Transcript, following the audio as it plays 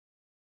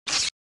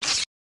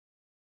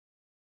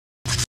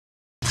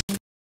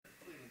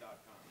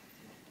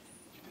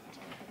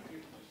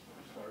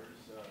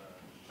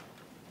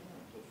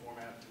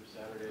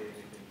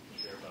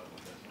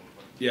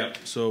Yeah,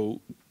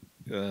 so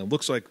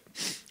looks like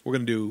we're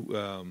going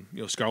to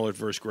do Scarlet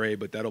versus Gray,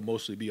 but that'll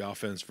mostly be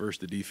offense versus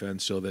the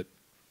defense, so that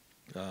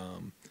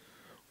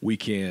we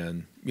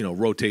can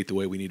rotate the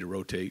way we need to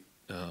rotate.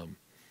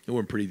 We're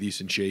in pretty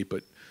decent shape,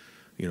 but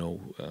we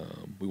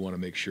want to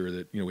make sure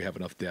that we have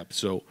enough depth.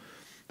 So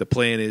the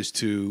plan is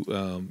to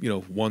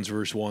ones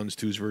versus ones,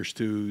 twos versus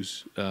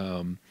twos.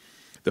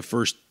 The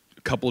first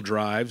couple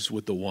drives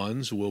with the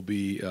ones will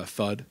be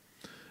thud.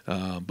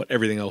 But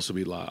everything else will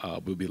be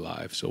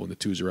live. So when the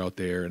twos are out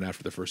there, and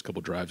after the first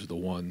couple drives of the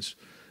ones,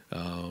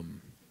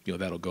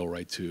 that'll go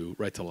right to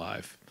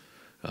live,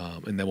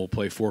 and then we'll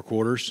play 4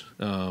 quarters.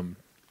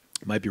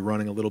 Might be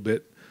running a little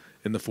bit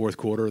in the fourth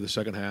quarter or the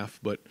second half,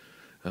 but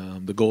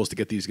the goal is to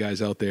get these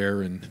guys out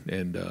there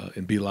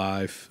and be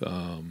live.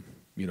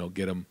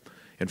 Get them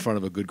in front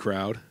of a good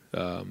crowd.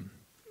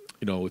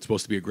 It's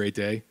supposed to be a great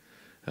day.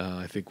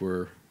 I think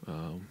we're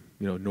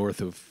north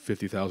of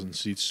 50,000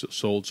 seats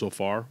sold so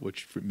far,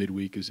 which for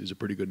midweek is a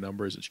pretty good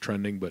number as it's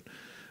trending, but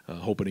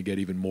hoping to get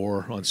even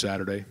more on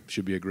Saturday.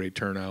 Should be a great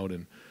turnout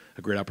and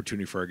a great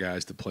opportunity for our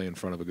guys to play in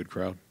front of a good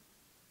crowd.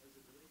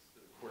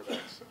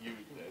 Quarterbacks, you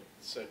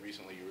said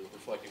recently you were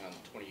reflecting on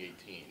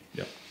 2018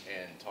 yep.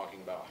 and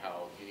talking about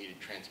how you needed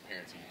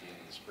transparency at the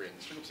end of the spring.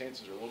 The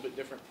circumstances are a little bit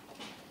different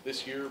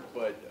this year,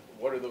 but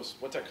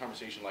what's that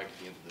conversation like at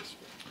the end of this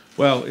spring?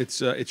 Well,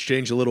 it's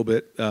changed a little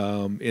bit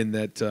in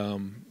that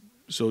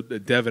so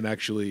Devin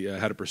actually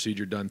had a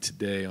procedure done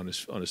today on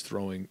his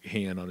throwing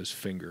hand on his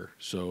finger.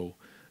 So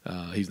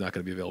he's not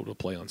going to be available to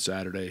play on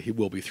Saturday. He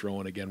will be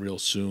throwing again real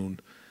soon,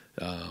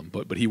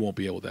 but he won't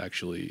be able to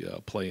actually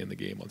play in the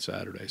game on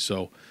Saturday.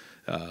 So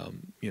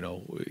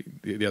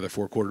the other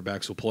 4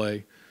 quarterbacks will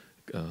play.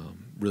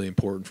 Really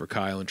important for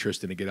Kyle and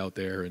Tristan to get out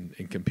there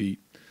and compete.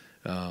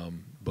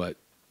 But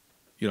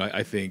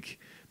I think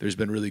there's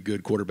been really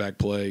good quarterback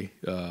play.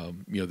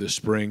 This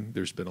spring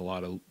there's been a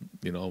lot of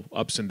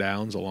ups and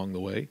downs along the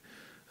way,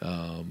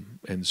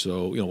 and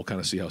so we'll kind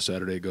of see how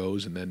Saturday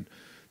goes, and then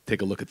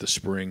take a look at the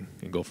spring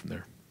and go from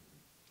there.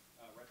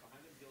 Right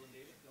behind him, Dylan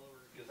Davis,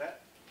 Delaware. Is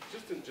that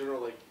just in general?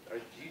 Do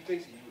you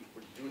think do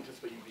you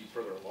anticipate you'd be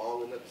further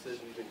along in that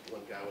decision? Do you think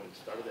one guy would have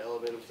started the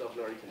elevator stuff,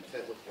 and are you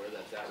content with where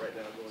that's at right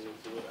now going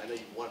into it? I know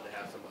you wanted to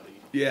have somebody.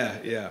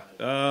 Yeah.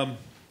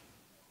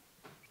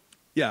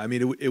 I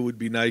mean, it would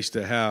be nice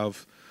to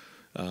have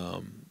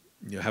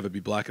it be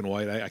black and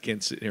white. I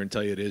can't sit here and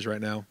tell you it is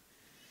right now.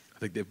 I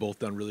think they've both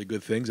done really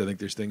good things. I think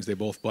there's things they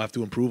both have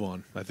to improve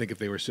on. I think if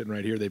they were sitting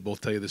right here, they'd both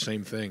tell you the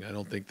same thing. I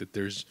don't think that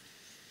there's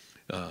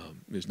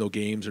no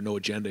games or no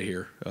agenda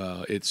here.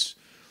 It's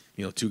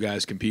 2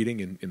 guys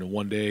competing, and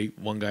one day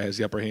one guy has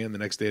the upper hand, the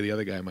next day the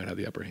other guy might have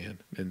the upper hand.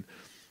 And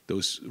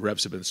those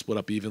reps have been split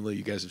up evenly.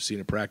 You guys have seen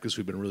in practice.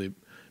 We've been really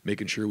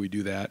making sure we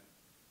do that.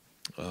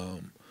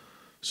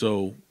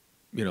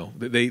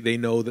 They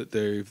know that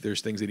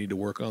there's things they need to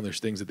work on. There's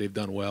things that they've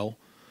done well.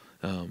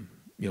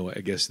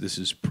 I guess this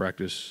is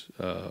practice.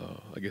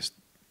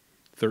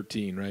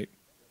 13, right?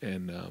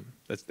 And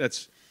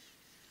that's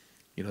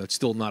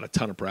still not a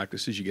ton of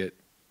practices. You get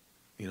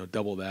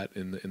double that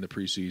in the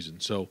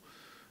preseason. So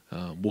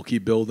we'll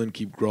keep building,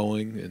 keep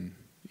growing, and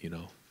you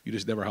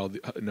just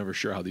never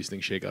sure how these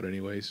things shake out.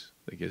 Anyways,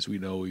 I guess we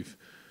know in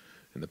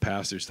the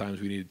past there's times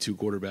we needed 2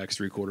 quarterbacks,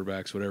 3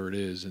 quarterbacks, whatever it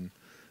is, and.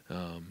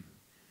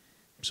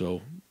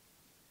 So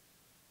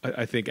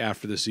I think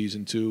after the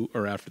season too,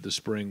 or after the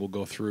spring, we'll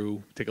go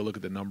through, take a look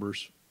at the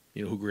numbers,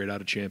 who grade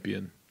out a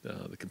champion,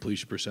 the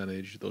completion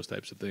percentage, those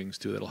types of things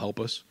too. That'll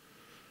help us.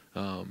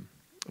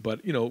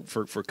 But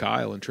for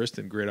Kyle and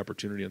Tristan, great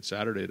opportunity on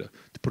Saturday to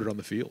put it on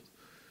the field,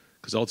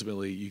 because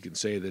ultimately you can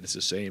say that it's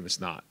the same. It's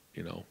not.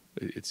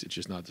 It's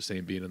just not the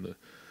same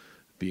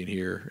being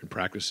here and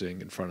practicing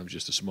in front of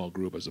just a small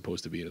group as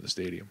opposed to being in the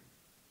stadium.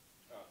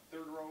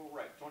 Third row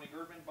right, Tony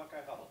Gerben, Buckeye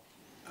Huddle.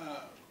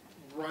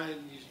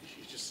 Ryan,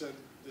 you just said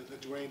the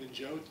Dwayne and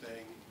Joe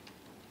thing.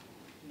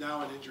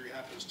 Now an injury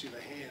happens to the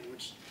hand,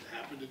 which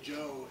happened to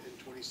Joe in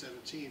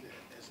 2017.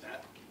 Is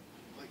that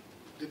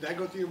did that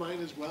go through your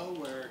mind as well?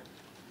 Where?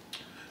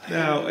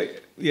 I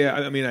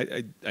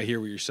hear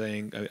what you're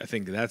saying. I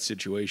think that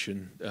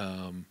situation,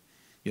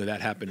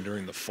 that happened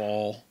during the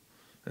fall,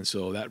 and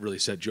so that really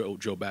set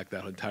Joe back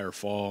that entire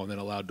fall, and then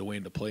allowed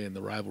Dwayne to play in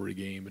the rivalry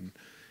game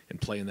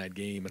and play in that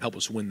game and help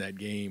us win that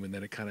game, and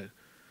then it kind of.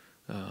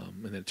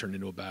 And then it turned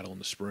into a battle in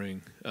the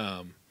spring.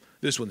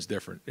 This one's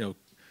different.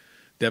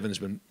 Devin's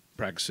been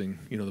practicing,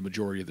 the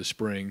majority of the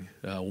spring.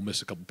 We'll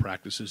miss a couple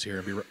practices here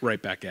and be right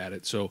back at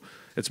it. So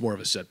it's more of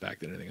a setback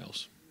than anything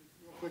else.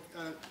 Real quick,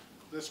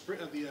 the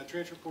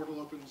transfer portal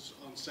opens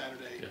on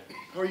Saturday. Yeah.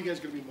 How are you guys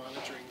going to be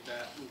monitoring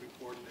that moving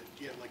forward? And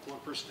do you have one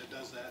person that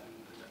does that, and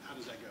how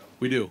does that go?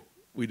 We do.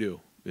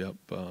 Yep.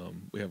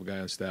 We have a guy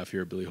on staff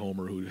here, Billy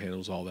Homer, who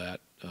handles all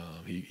that.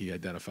 He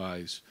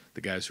identifies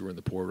the guys who are in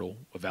the portal,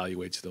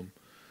 evaluates them,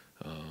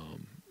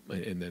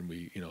 and then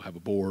we have a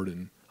board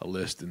and a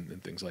list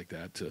and things like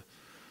that to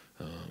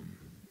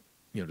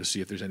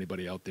see if there's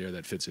anybody out there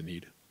that fits a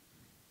need.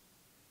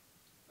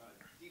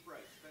 Deep right,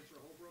 Spencer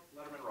Holbrook,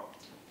 Letterman Row.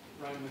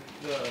 Ryan,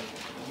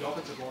 with the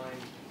offensive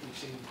line we've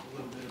seen a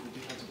little bit of the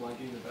defensive line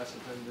getting the best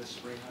of them this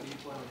spring. How do you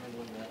plan on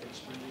handling that in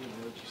spring game? I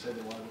know that you said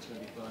that a lot of it's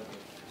going to be thud,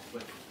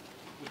 but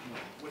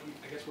what do you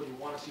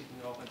want to see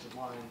from the offensive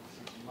line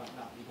since you might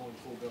not be going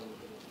full bill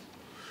with it?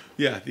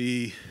 Yeah,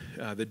 the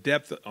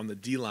depth on the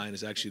D line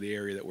is actually the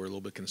area that we're a little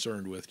bit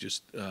concerned with.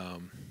 Just I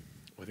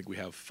think we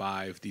have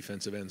 5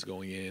 defensive ends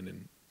going in,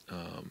 and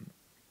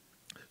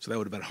so that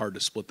would have been hard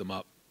to split them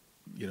up,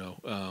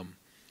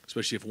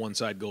 especially if one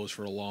side goes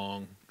for a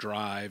long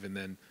drive and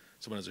then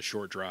someone has a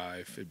short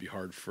drive. It'd be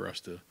hard for us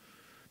to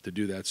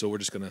do that. So we're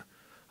just going to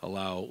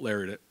allow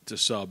Larry to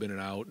sub in and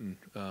out and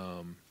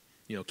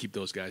keep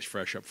those guys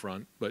fresh up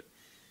front. But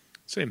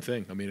same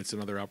thing. I mean, it's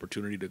another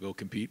opportunity to go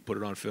compete, put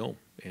it on film,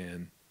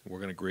 and we're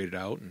going to grade it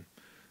out and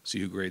see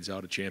who grades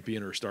out a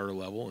champion or a starter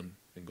level and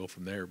go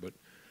from there. But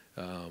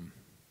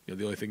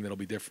the only thing that'll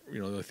be different,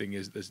 the only thing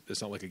is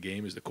it's not like a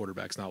game, is the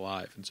quarterback's not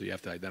live, and so you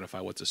have to identify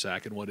what's a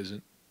sack and what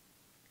isn't.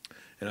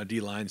 And our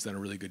D-line's done a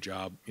really good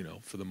job,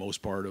 for the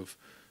most part, of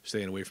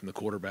staying away from the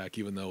quarterback,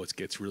 even though it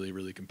gets really,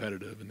 really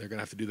competitive. And they're going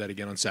to have to do that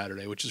again on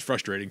Saturday, which is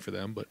frustrating for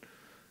them. But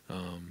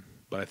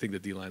I think the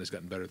D-line has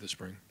gotten better this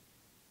spring.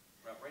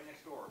 Right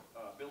next door,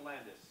 Bill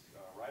Landis,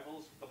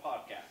 Rivals, the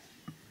podcast.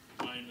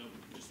 Ryan,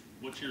 just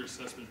what's your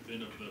assessment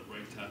been of the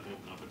right tackle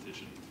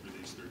competition for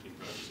these 13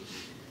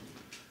 practices?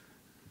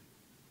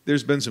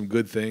 There's been some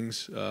good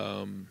things.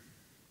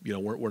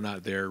 We're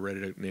not there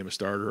ready to name a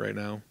starter right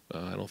now.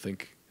 I don't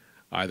think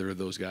either of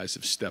those guys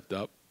have stepped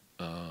up.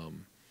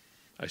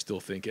 I still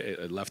think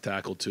at left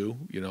tackle too.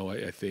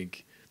 I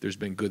think there's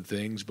been good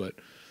things, but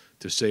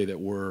to say that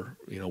we're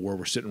where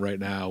we're sitting right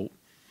now,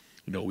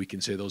 we can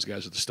say those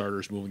guys are the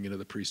starters moving into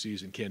the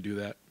preseason. Can't do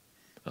that.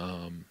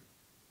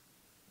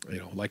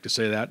 Like to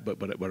say that,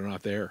 but are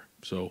not there.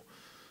 So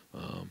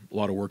a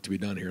lot of work to be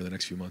done here in the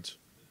next few months.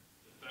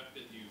 The fact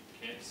that you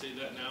can't say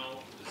that now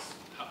is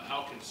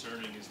how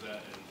concerning is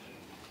that? And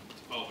to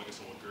follow up, I guess,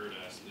 on what Gerd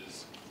asked,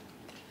 is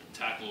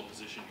tackle a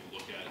position you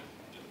look at in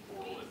the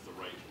portal if the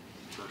right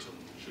person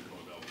should come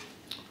available?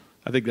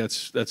 I think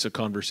that's a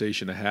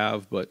conversation to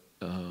have, but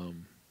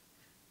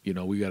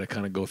we got to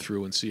kind of go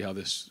through and see how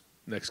this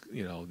next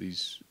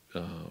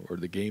or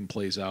the game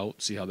plays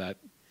out, see how that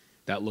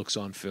looks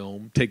on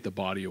film, take the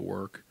body of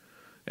work,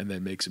 and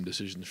then make some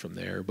decisions from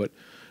there. But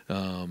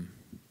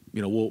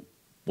we'll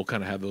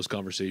kind of have those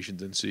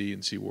conversations and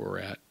see where we're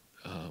at.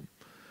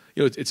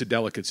 It's a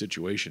delicate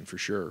situation for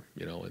sure.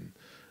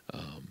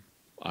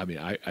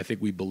 I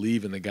think we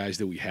believe in the guys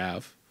that we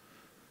have.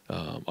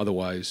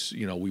 Otherwise,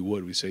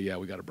 we say, yeah,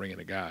 we got to bring in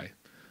a guy.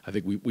 I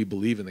think we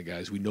believe in the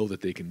guys. We know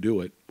that they can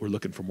do it. We're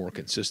looking for more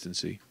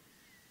consistency.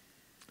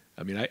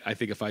 I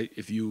think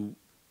if you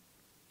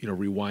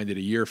rewind it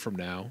a year from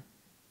now,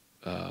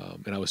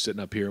 and I was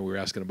sitting up here and we were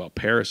asking about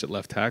Paris at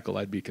left tackle,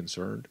 I'd be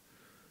concerned.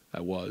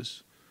 I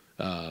was.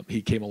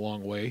 He came a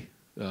long way,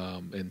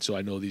 and so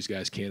I know these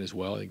guys can as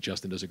well. I think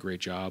Justin does a great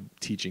job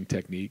teaching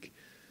technique,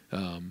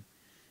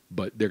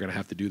 but they're going to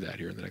have to do that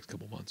here in the next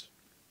couple months.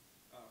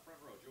 Front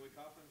row, Joey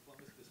Coughlin,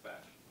 Columbus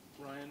Dispatch.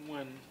 Ryan,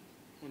 when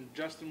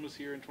Justin was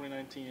here in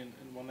 2019 and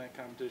won that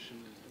competition,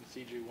 and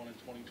CJ won in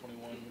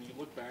 2021, when you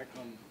look back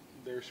on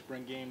their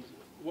spring games,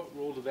 what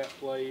role did that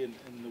play in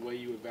the way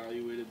you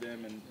evaluated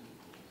them and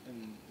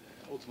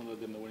ultimately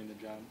led them to winning the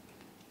job?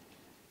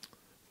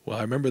 Well,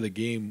 I remember the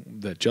game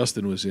that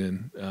Justin was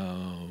in.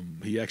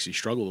 He actually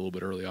struggled a little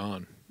bit early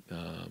on,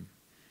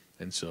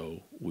 and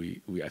so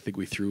I think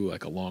we threw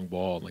like a long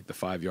ball on like the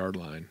 5-yard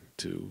line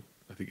to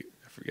I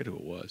forget who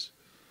it was,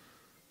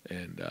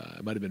 and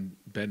it might have been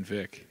Ben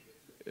Vick.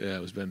 Yeah,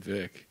 it was Ben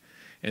Vick,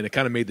 and it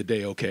kind of made the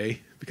day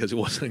okay because it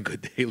wasn't a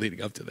good day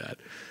leading up to that,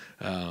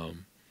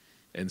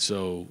 and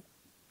so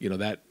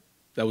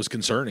that was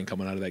concerning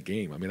coming out of that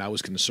game. I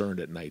was concerned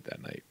at night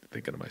that night,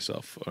 thinking to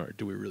myself, all right,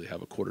 do we really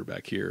have a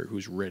quarterback here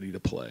who's ready to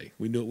play?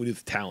 We knew the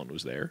talent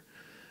was there.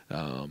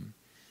 And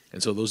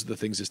so those are the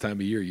things this time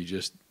of year you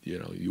just,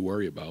 you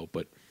worry about.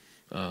 But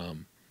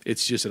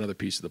it's just another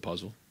piece of the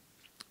puzzle.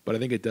 But I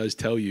think it does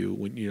tell you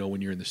when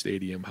you're in the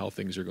stadium how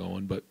things are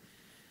going. But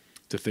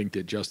to think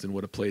that Justin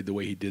would have played the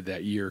way he did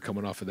that year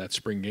coming off of that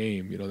spring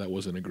game, that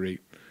wasn't a great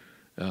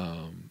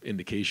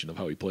indication of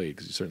how he played,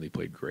 because he certainly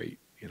played great,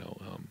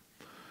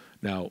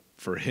 Now,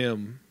 for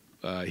him,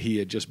 he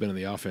had just been in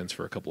the offense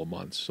for a couple of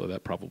months, so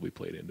that probably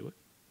played into it.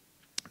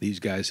 These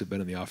guys have been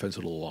in the offense a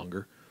little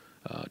longer.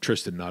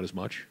 Tristan, not as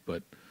much,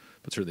 but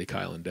certainly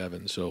Kyle and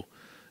Devin. So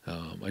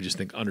I just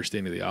think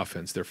understanding the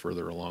offense, they're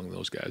further along than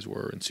those guys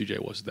were, and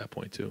CJ was at that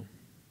point too.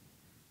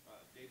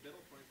 Dave Biddle,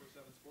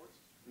 24/7 Sports.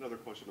 Another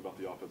question about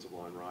the offensive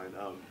line, Ryan.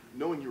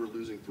 Knowing you were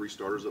losing 3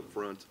 starters up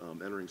front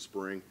entering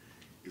spring,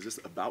 is this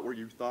about where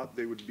you thought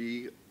they would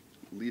be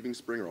leaving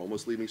spring or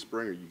almost leaving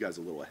spring? Are you guys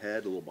a little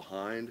ahead, a little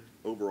behind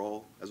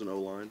overall as an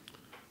O-line?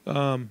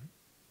 I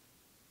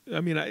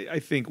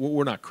think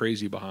we're not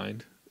crazy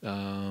behind.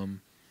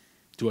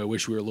 Do I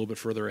wish we were a little bit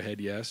further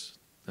ahead? Yes.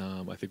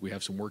 I think we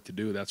have some work to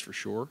do, that's for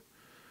sure.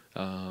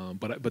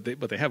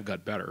 But they have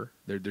got better.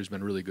 There's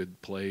been really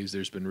good plays.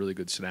 There's been really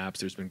good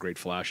snaps. There's been great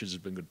flashes.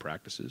 There's been good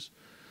practices.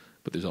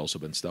 But there's also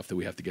been stuff that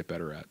we have to get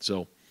better at.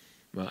 So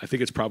I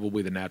think it's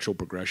probably the natural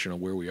progression of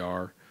where we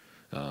are.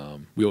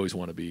 We always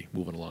want to be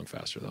moving along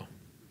faster, though.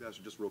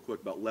 Just real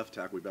quick about left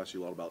tackle. We've asked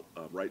you a lot about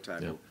right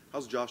tackle. Yeah.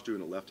 How's Josh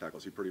doing at left tackle?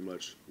 Has he pretty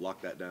much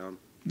locked that down?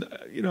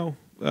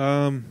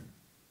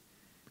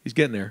 He's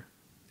getting there.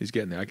 He's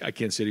getting there. I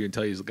can't sit here and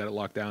tell you he's got it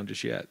locked down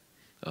just yet.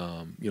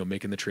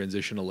 Making the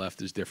transition to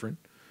left is different.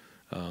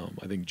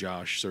 I think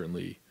Josh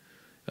certainly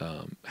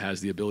has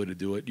the ability to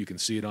do it. You can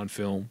see it on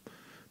film.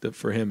 That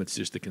for him, it's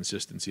just the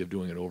consistency of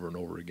doing it over and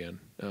over again.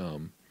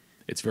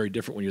 It's very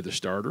different when you're the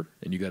starter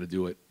and you got to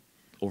do it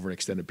over an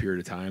extended period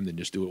of time than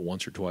just do it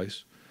once or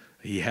twice.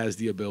 He has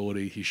the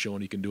ability. He's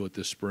shown he can do it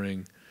this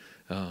spring.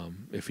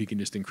 If he can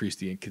just increase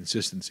the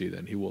consistency,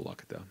 then he will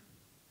lock it down.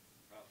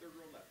 Third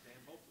row left, Dan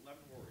Hope, 11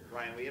 Warriors.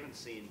 Ryan, we haven't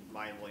seen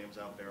Mayan Williams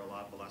out there a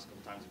lot the last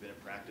couple times he's been in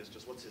practice.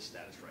 Just what's his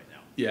status right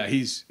now? Yeah,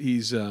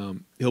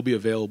 he'll be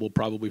available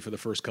probably for the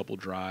first couple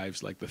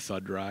drives, like the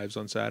thud drives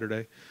on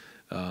Saturday,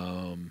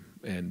 and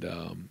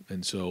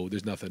so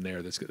there's nothing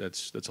there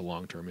that's a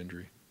long-term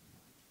injury.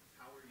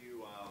 How are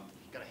you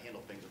going to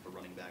handle things with the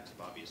running backs?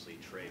 Of obviously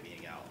Trey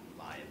being out and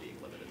Mayan being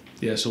limited.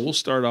 Yeah, so we'll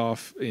start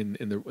off in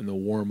the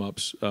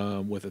warm-ups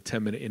with a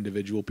 10-minute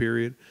individual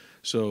period.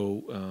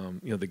 So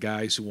the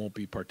guys who won't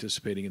be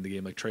participating in the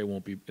game, like Trey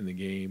won't be in the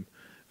game.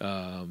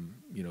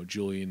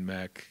 Julian,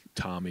 Mech,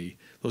 Tommy,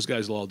 those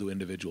guys will all do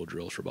individual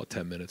drills for about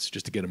 10 minutes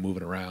just to get them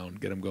moving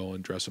around, get them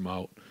going, dress them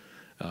out.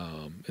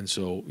 And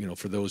so,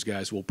 for those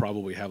guys, we'll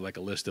probably have like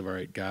a list of, all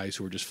right, guys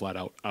who are just flat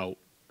out.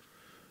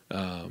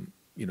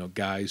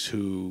 Guys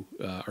who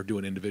are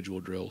doing individual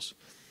drills.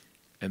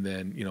 And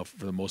then,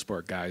 for the most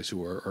part, guys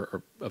who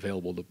are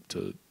available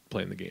to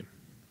play in the game.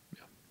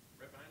 Yeah.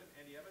 Right behind him,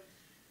 Andy Evans,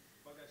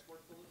 Buckeye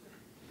Sports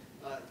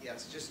Bulletin.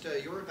 Yes, just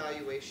your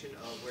evaluation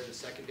of where the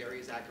secondary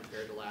is at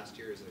compared to last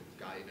year as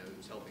a guy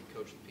who's helping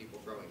coach the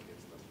people throwing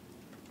against them.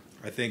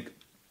 I think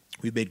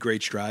we've made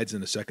great strides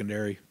in the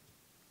secondary.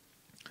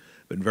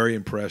 Been very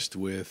impressed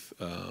with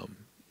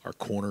our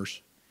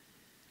corners.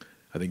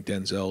 I think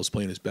Denzel is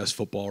playing his best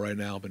football right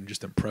now. Been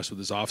just impressed with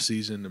his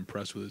offseason,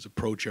 impressed with his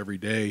approach every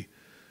day.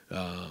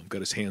 Got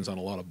his hands on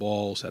a lot of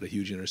balls. Had a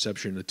huge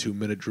interception in the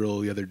 2-minute drill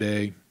the other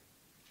day.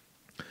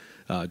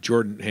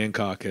 Jordan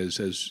Hancock has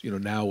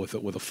now with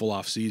a full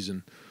off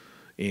season,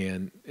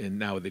 and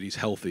now that he's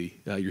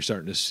healthy, you're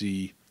starting to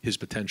see his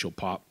potential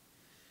pop.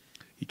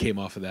 He came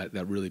off of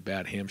that really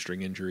bad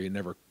hamstring injury and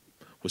never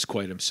was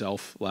quite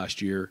himself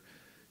last year.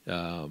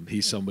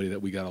 He's somebody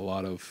that we got a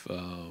lot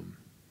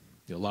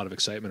of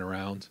excitement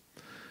around,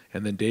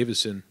 and then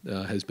Davison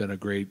has been a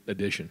great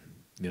addition.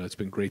 It's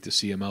been great to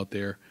see him out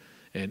there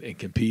and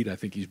compete. I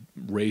think he's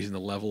raising the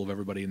level of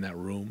everybody in that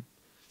room.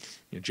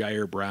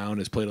 Jair Brown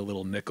has played a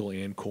little nickel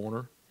and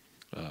corner.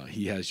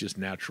 He has just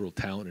natural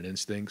talent and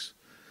instincts.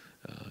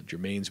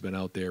 Jermaine's been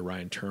out there,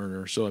 Ryan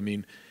Turner. So,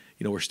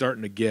 we're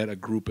starting to get a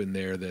group in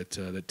there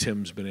that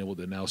Tim's been able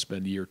to now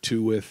spend a year or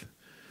two with.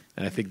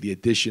 And I think the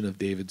addition of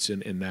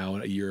Davidson and now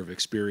a year of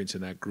experience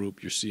in that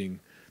group, you're seeing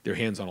their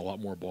hands on a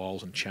lot more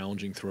balls and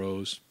challenging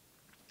throws,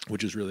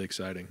 which is really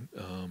exciting.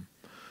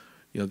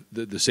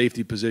 The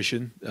safety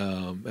position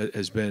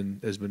has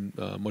been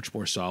much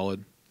more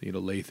solid.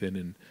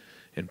 Lathan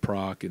and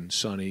Proc and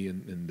Sonny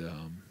and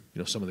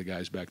some of the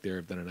guys back there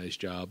have done a nice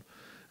job.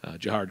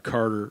 Jahard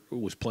Carter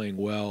was playing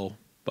well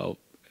about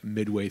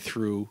midway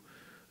through.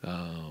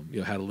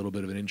 Had a little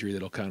bit of an injury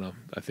that'll I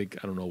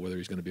don't know whether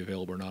he's going to be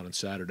available or not on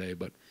Saturday,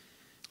 but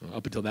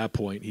up until that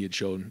point, he had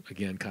shown,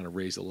 again, kind of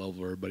raised the level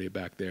of everybody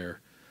back there.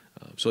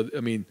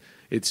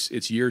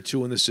 It's year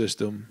 2 in the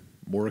system,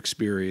 more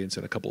experience,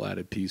 and a couple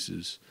added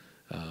pieces.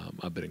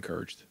 I've been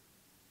encouraged.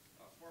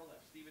 Far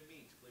left, Stephen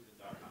Means,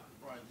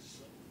 Cleveland.com. Right.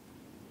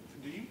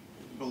 Do you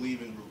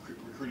believe in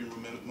recruiting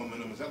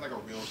momentum? Is that like a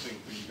real thing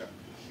for you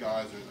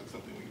guys, or is that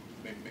something we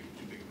maybe make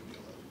too big of a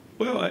deal of?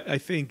 Well, I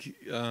think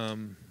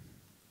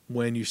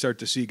when you start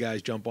to see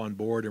guys jump on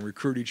board and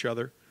recruit each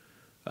other,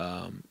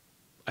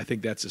 I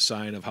think that's a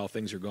sign of how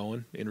things are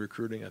going in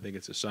recruiting. I think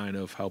it's a sign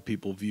of how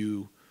people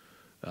view,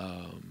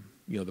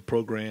 the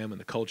program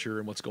and the culture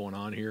and what's going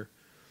on here.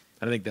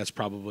 And I think that's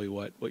probably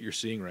what you're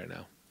seeing right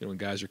now. When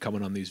guys are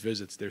coming on these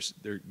visits,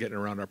 they're getting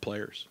around our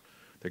players,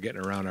 they're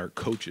getting around our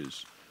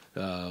coaches.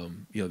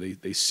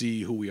 They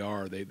see who we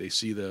are. They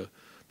see the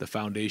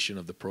foundation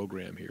of the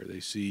program here. They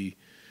see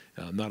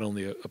not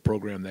only a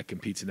program that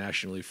competes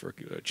nationally for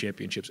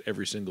championships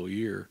every single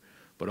year,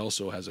 but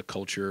also has a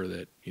culture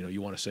that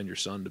you want to send your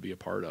son to be a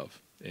part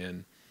of.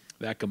 And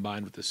that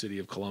combined with the city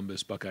of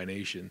Columbus, Buckeye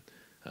Nation,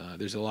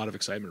 there's a lot of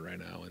excitement right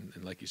now.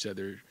 And like you said,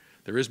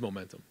 there is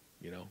momentum.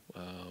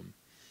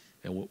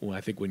 And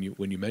I think when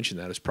you mention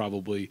that, it's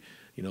probably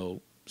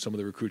some of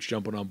the recruits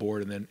jumping on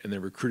board and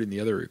then recruiting the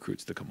other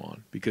recruits to come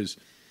on, because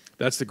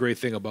that's the great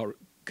thing about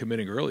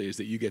committing early is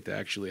that you get to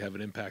actually have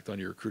an impact on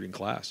your recruiting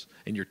class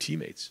and your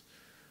teammates.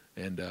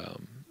 And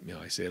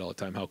I say it all the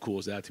time. How cool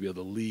is that to be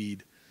able to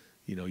lead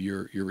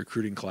your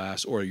recruiting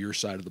class or your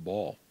side of the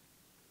ball?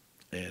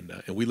 And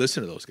we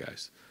listen to those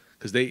guys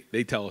because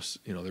they tell us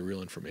the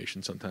real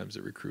information. Sometimes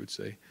the recruits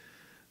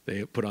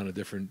they put on a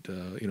different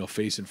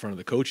face in front of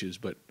the coaches,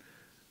 but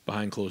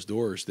behind closed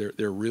doors,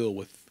 they're real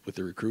with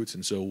the recruits,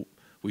 and so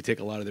we take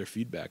a lot of their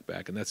feedback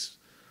back, and that's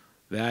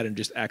that, and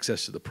just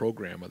access to the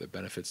program are the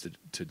benefits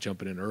to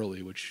jumping in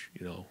early, which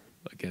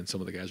again some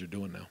of the guys are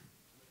doing now.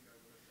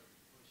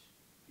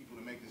 People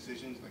to make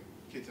decisions, like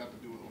kids have to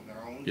do it on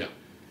their own. Yeah.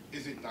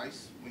 Is it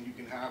nice when you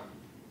can have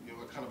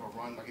a kind of a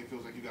run like it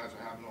feels like you guys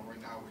are having on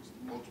right now with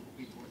multiple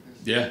people like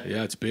this?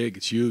 Yeah, it's big,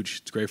 it's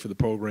huge, it's great for the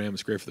program,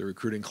 it's great for the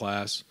recruiting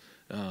class.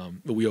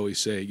 But we always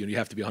say you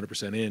have to be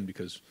 100% in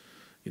because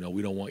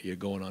we don't want you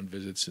going on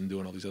visits and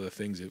doing all these other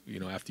things that,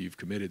 after you've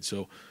committed.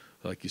 So,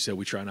 like you said,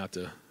 we try not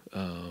to,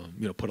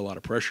 put a lot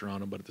of pressure on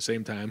them, but at the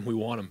same time, we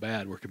want them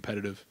bad. We're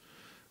competitive,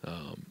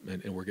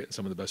 and we're getting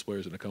some of the best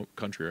players in the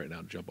country right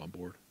now to jump on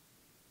board.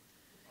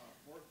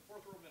 Fourth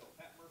row middle,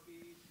 Pat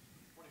Murphy,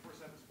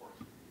 24/7 Sports.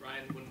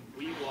 Ryan, when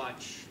we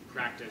watch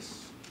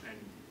practice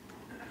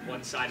and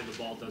one side of the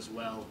ball does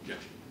well,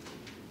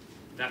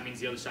 that means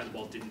the other side of the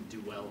ball didn't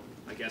do well.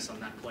 I guess on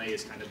that play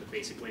is kind of the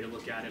basic way to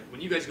look at it.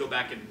 When you guys go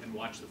back and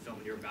watch the film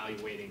and you're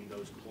evaluating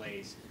those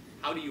plays,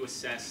 how do you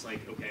assess,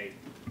 like, okay,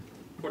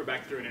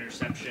 quarterback threw an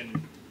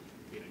interception,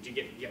 do you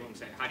get what I'm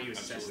saying? How do you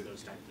assess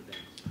those types of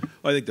things?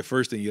 Well, I think the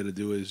first thing you got to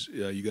do is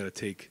you got to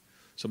take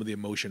some of the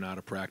emotion out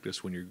of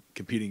practice when you're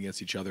competing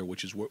against each other,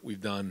 which is what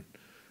we've done,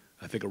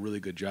 I think, a really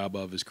good job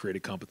of, is create a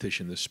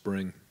competition this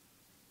spring.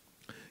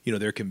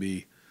 There can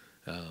be,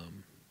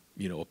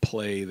 a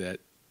play that,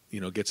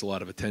 gets a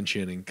lot of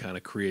attention and kind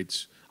of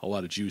creates a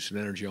lot of juice and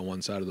energy on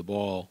one side of the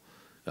ball.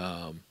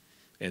 And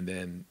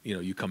then,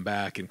 you come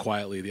back and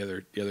quietly the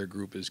other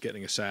group is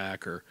getting a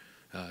sack or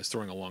is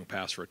throwing a long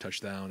pass for a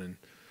touchdown. And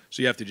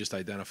so you have to just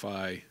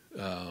identify,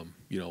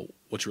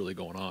 what's really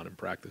going on in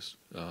practice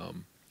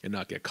and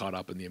not get caught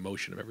up in the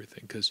emotion of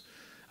everything. Because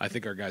I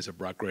think our guys have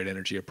brought great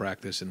energy at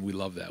practice, and we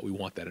love that. We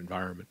want that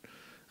environment.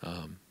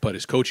 But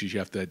as coaches, you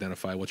have to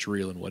identify what's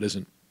real and what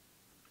isn't.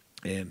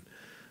 And,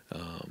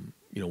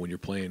 when you're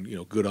playing,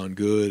 good on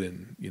good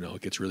and,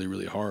 it gets really,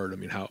 really hard. I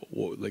mean,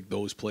 like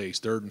those plays,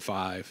 3rd and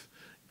 5,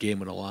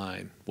 game on the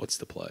line, what's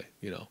the play?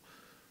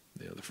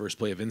 The first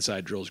play of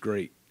inside drill is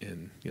great.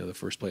 And, the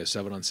first play of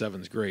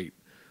 7-on-7 is great.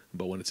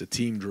 But when it's a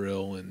team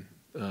drill and,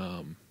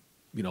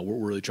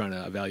 we're really trying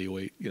to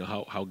evaluate,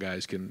 how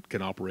guys can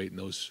operate in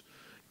those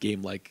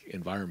game-like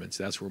environments,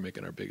 that's where we're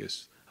making our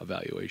biggest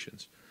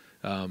evaluations.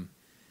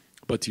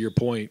 But to your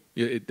point,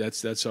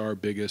 that's our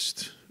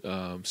biggest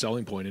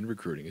selling point in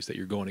recruiting, is that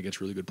you're going against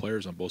really good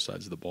players on both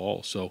sides of the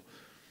ball. So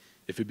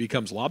if it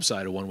becomes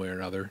lopsided one way or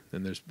another,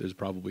 then there's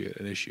probably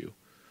an issue.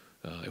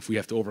 If we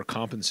have to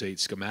overcompensate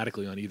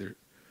schematically on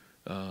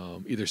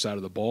either side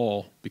of the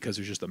ball because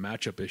there's just a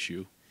matchup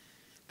issue,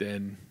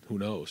 then who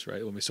knows,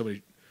 right? I mean,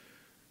 somebody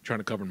trying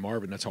to cover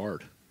Marvin, that's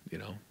hard.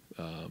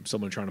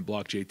 Someone trying to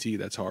block JT,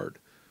 that's hard.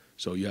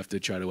 So you have to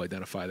try to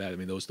identify that. I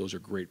mean, those are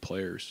great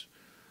players.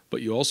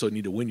 But you also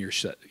need to win your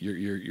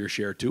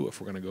share too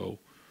if we're going to go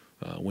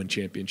win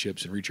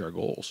championships and reach our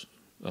goals.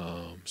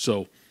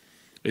 So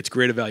it's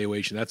great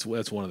evaluation. That's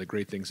one of the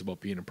great things about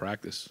being in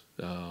practice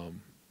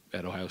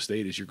at Ohio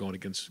State, is you're going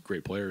against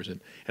great players,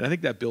 and I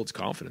think that builds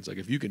confidence. Like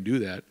if you can do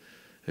that,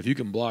 if you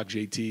can block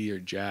JT or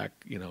Jack,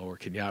 or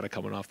Kenyatta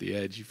coming off the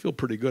edge, you feel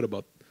pretty good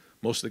about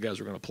most of the guys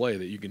we're going to play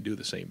that you can do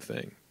the same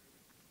thing.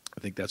 I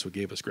think that's what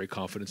gave us great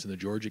confidence in the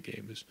Georgia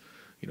game. Is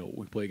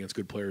we play against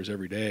good players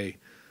every day.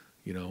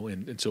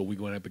 And so we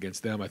went up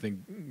against them. I think,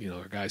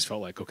 our guys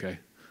felt like, okay,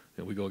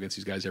 we go against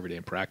these guys every day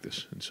in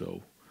practice. And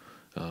so,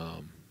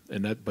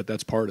 but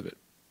that's part of it.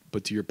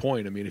 But to your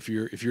point, I mean, if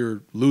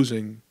you're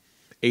losing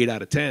 8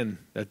 out of 10,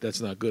 that's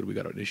not good. We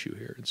got an issue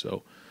here. And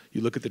so you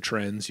look at the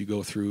trends, you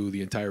go through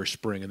the entire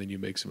spring, and then you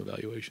make some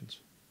evaluations.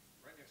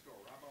 Right next door,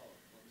 Rob Olive,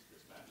 Columbus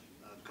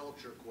Dispatch.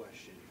 Culture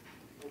question.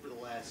 Over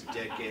the last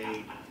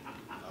decade,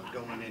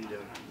 going into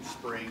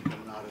spring,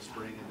 coming out of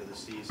spring into the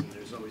season,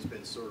 there's always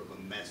been sort of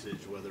a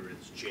message, whether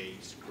it's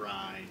chase,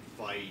 grind,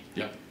 fight.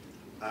 Yep.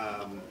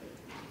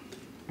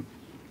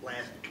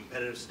 Last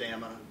competitive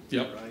stamina.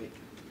 Yep. Right.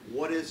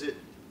 What is it?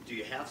 Do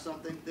you have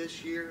something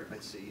this year? I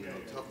see,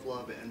 tough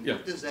love, and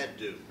what does that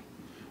do?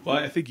 Well,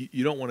 I think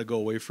you don't want to go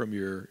away from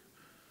your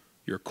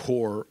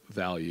core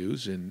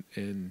values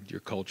and your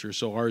culture.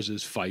 So ours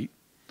is fight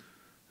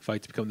to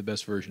become the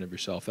best version of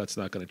yourself. That's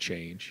not going to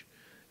change.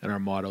 And our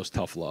motto is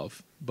tough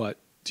love. But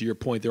to your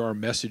point, there are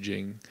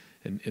messaging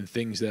and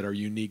things that are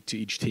unique to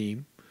each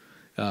team.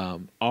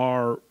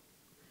 Our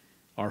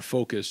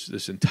focus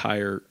this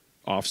entire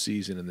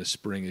offseason and this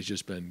spring has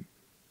just been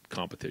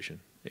competition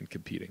and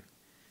competing,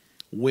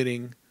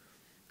 winning,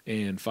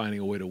 and finding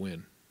a way to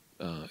win.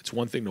 It's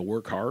one thing to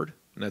work hard,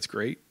 and that's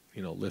great,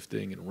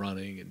 lifting and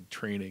running and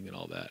training and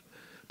all that.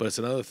 But it's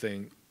another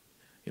thing,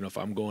 if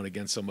I'm going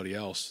against somebody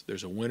else,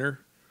 there's a winner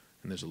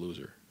and there's a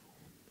loser,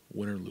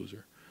 winner and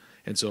loser.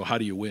 And so how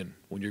do you win?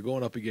 When you're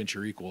going up against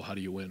your equal, how do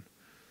you win?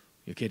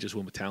 You can't just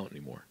win with talent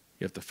anymore.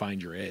 You have to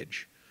find your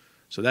edge.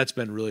 So that's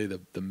been really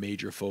the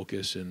major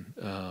focus.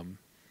 And,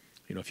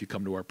 if you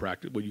come to our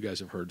practice, well, you guys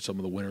have heard some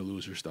of the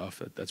winner-loser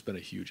stuff. That's been a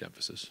huge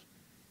emphasis.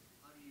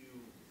 How do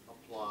you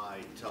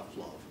apply tough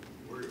love?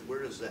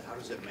 Where does that, how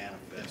does it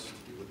manifest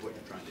with what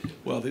you're trying to do?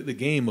 Well, the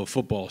game of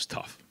football is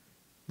tough.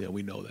 Yeah,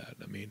 we know that.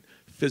 I mean,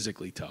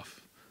 physically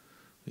tough.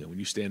 You know, when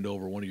you stand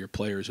over one of your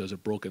players who has a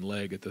broken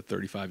leg at the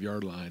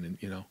 35-yard line and,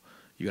 you know,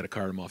 you got to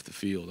cart him off the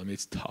field. I mean,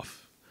 it's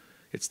tough.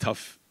 It's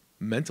tough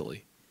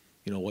mentally,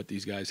 you know, what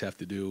these guys have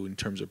to do in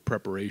terms of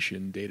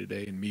preparation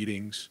day-to-day and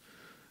meetings,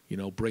 you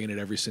know, bringing it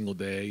every single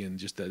day and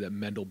just that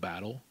mental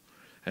battle.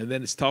 And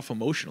then it's tough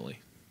emotionally.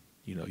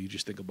 You know, you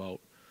just think about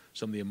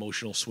some of the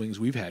emotional swings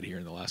we've had here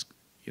in the last,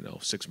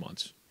 6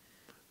 months.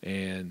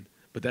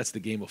 But that's the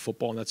game of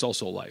football, and that's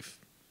also life.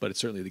 But it's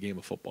certainly the game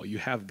of football. You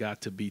have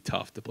got to be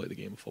tough to play the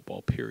game of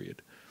football,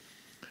 period.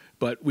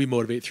 But we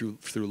motivate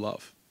through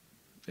love.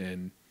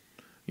 And,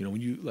 you know,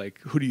 when you,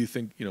 who do you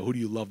think, who do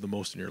you love the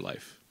most in your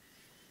life?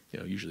 You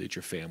know, usually it's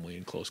your family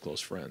and close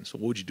friends. So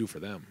what would you do for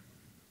them?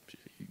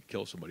 You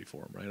kill somebody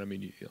for them, right? I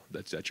mean,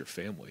 that's your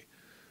family.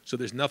 So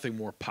there's nothing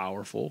more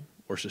powerful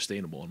or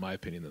sustainable, in my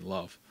opinion, than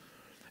love.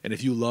 And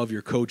if you love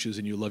your coaches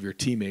and you love your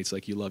teammates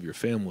like you love your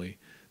family,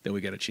 then we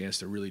got a chance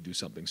to really do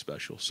something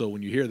special. So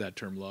when you hear that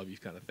term love, you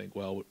kind of think,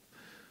 well,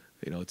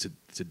 it's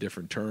a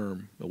different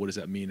term. But what does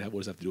that mean? What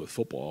does that have to do with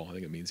football? I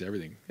think it means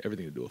everything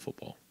to do with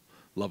football.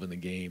 Loving the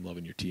game,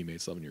 loving your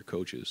teammates, loving your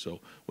coaches. So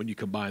when you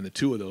combine the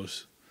two of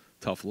those,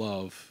 tough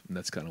love, and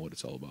that's kind of what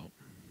it's all about.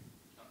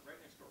 Right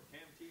next door,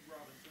 Cam T.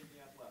 Robinson,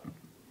 The Athletic.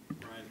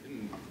 Ryan,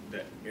 in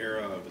the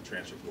era of the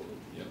transfer portal,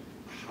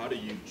 how do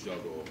you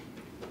juggle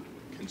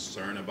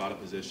concern about a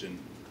position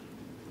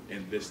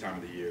in this time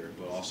of the year,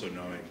 but also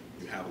knowing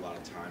you have a lot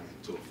of time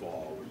till the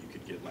fall where you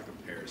could get like a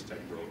Paris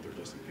type growth or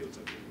Justin Fields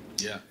type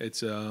growth? Yeah,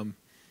 it's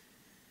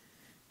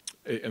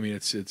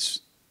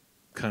it's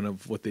kind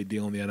of what they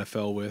deal in the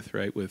NFL with,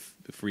 right? With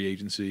the free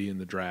agency and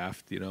the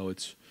draft. You know,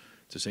 it's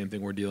the same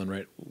thing we're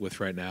dealing with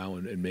right now,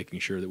 and making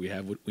sure that we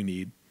have what we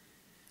need,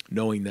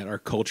 knowing that our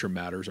culture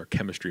matters, our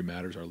chemistry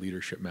matters, our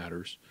leadership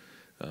matters.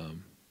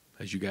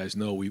 As you guys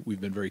know,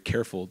 we've been very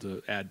careful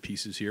to add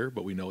pieces here,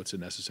 but we know it's a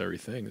necessary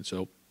thing. And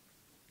so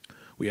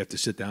we have to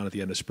sit down at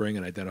the end of spring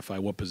and identify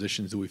what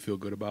positions do we feel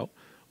good about,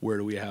 where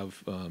do we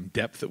have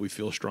depth that we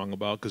feel strong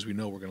about, because we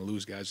know we're going to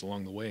lose guys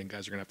along the way and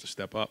guys are going to have to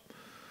step up.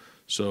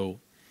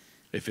 So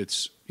if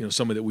it's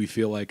somebody that we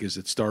feel like is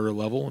at starter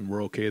level and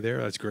we're okay there,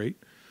 that's great.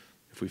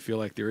 If we feel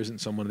like there isn't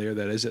someone there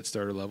that is at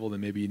starter level,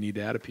 then maybe you need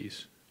to add a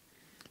piece.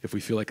 If we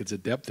feel like it's a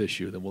depth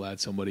issue, then we'll add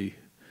somebody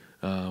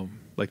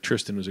like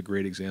Tristan was a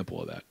great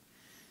example of that.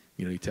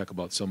 You talk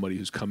about somebody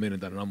who's come in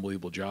and done an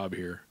unbelievable job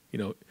here.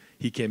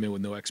 He came in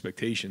with no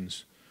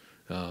expectations,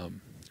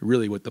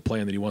 really with the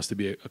plan that he wants to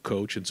be a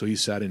coach, and so he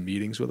sat in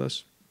meetings with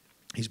us.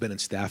 He's been in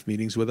staff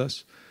meetings with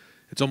us.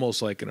 It's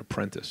almost like an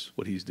apprentice,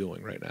 what he's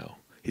doing right now.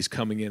 He's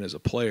coming in as a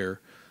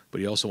player, but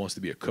he also wants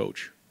to be a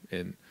coach.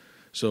 And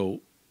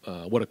so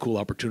what a cool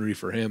opportunity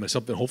for him, and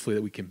something hopefully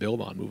that we can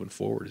build on moving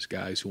forward as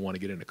guys who want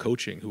to get into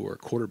coaching, who are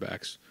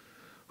quarterbacks,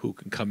 who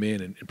can come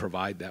in and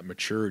provide that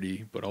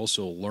maturity, but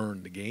also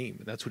learn the game.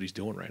 And that's what he's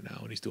doing right now,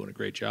 and he's doing a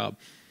great job.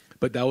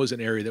 But that was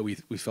an area that we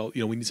felt,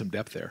 we need some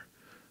depth there.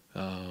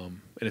 And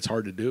it's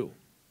hard to do,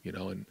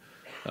 and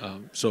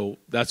so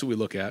that's what we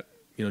look at.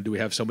 Do we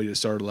have somebody at the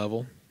starter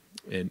level,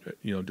 and,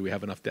 do we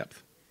have enough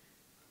depth?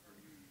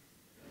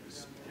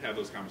 Have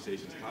those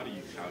conversations. How do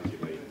you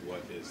calculate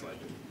what is like,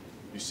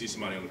 you see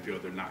somebody on the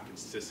field, they're not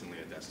consistently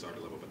at that starter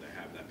level, but they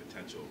have that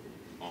potential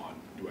on,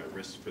 do I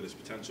risk for this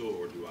potential,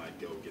 or do I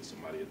go get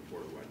somebody at the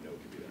portal who I know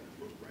could be that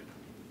right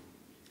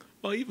now?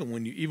 Well, even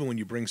when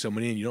you bring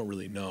somebody in, you don't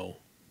really know.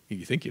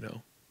 You think you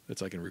know.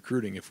 It's like in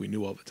recruiting. If we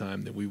knew all the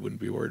time, then we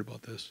wouldn't be worried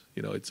about this.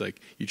 It's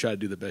like you try to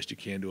do the best you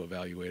can to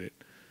evaluate it.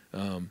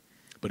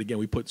 But again,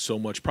 we put so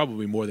much,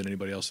 probably more than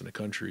anybody else in the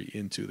country,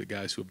 into the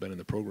guys who have been in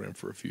the program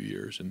for a few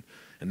years, and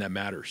that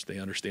matters. They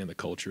understand the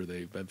culture.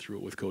 They've been through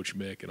it with Coach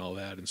Mick and all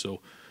that. And so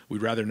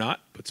we'd rather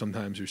not, but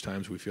sometimes there's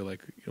times we feel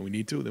like we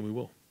need to, then we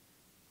will.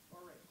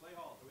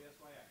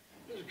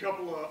 There's a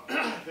couple of,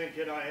 I think,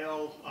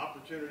 NIL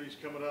opportunities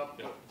coming up.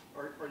 Yeah.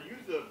 Are you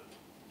do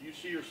you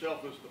see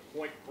yourself as the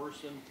point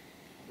person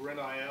for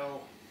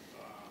NIL?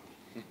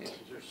 Is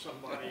there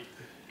somebody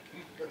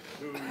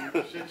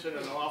who sits in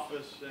an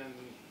office and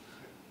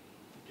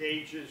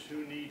gauges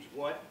who needs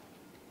what?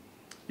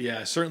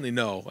 Yeah, certainly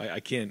no. I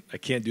can't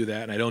do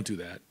that, and I don't do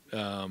that.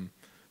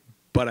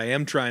 But I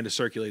am trying to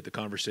circulate the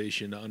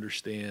conversation to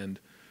understand,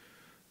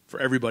 for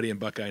everybody in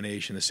Buckeye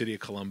Nation, the city of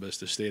Columbus,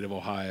 the state of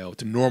Ohio,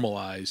 to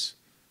normalize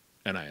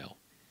NIL,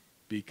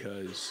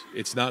 because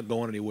it's not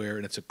going anywhere,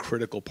 and it's a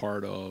critical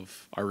part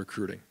of our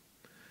recruiting.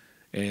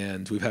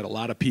 And we've had a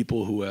lot of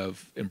people who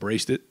have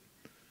embraced it,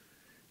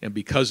 and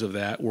because of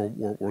that,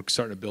 we're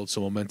starting to build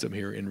some momentum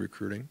here in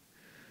recruiting.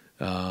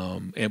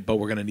 But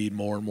we're going to need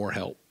more and more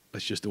help.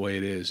 That's just the way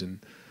it is. And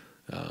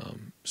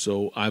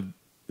so I've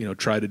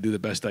tried to do the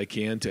best I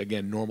can to,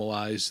 again,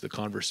 normalize the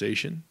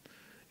conversation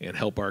and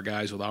help our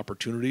guys with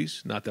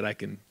opportunities. Not that I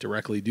can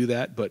directly do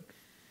that, but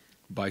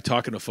by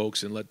talking to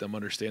folks and let them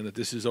understand that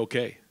this is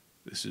okay.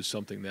 This is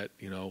something that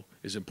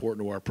is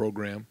important to our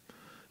program.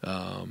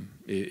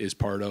 Is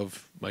part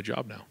of my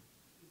job now.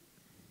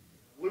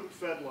 Luke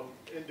Fedlam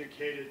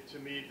indicated to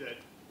me that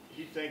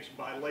he thinks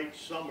by late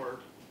summer,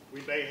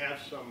 we may have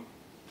some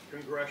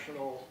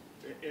congressional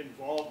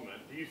involvement.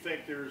 Do you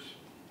think there's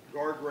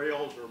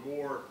guardrails or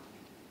more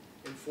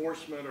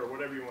enforcement or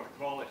whatever you want to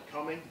call it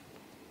coming?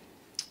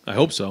 I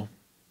hope so.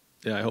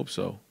 Yeah, I hope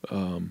so.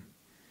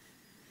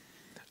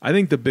 I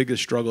think the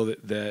biggest struggle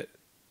that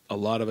a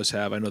lot of us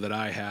have, I know that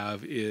I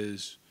have,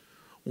 is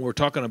when we're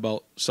talking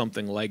about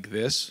something like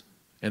this,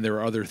 and there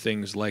are other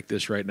things like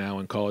this right now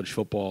in college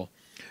football,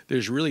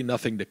 there's really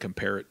nothing to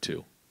compare it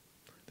to.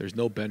 There's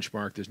no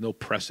benchmark. There's no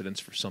precedence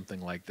for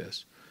something like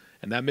this.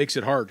 And that makes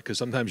it hard because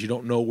sometimes you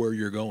don't know where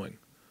you're going.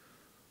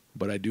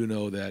 But I do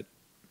know that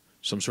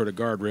some sort of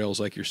guardrails,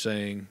 like you're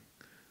saying,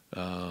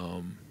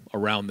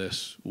 around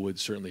this would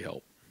certainly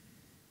help.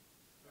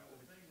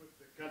 With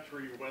the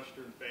country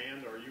western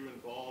band, are you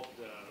involved?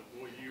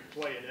 Will you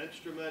play an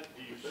instrument?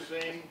 Do you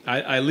sing?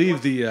 I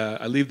leave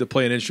the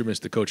playing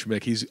instruments to Coach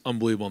Mick. He's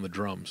unbelievable on the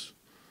drums.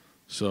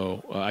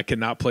 So I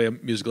cannot play a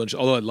musical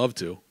instrument, although I'd love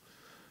to.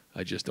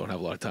 I just don't have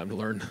a lot of time to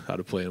learn how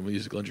to play a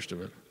musical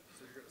instrument.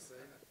 So you're going to sing?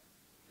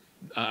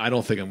 I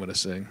don't think I'm going to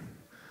sing.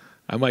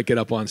 I might get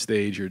up on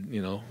stage or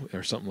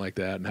or something like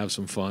that and have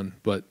some fun,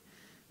 but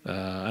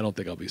I don't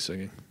think I'll be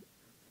singing.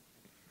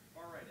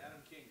 All right, Adam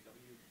King,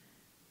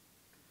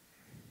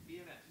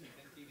 WBNS,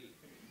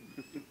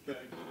 NTV.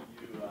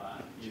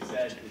 You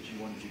said that you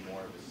wanted to be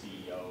more of a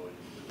CEO and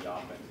the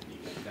offense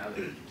and defense. Now that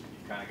you've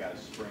kind of got a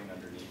spring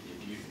underneath you,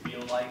 do you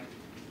feel like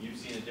you've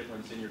seen a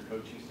difference in your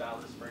coaching style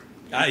this spring?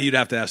 You'd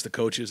have to ask the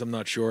coaches. I'm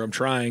not sure. I'm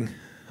trying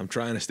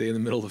to stay in the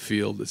middle of the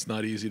field. It's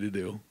not easy to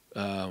do.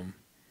 I'm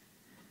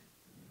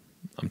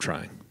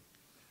trying.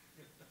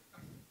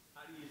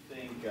 How do you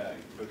think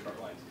Coach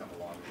Hartline's come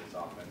along with this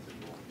offensive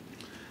role?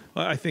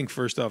 Well, I think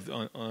first off,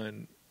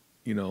 on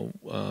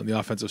the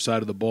offensive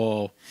side of the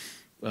ball,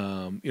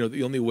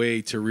 the only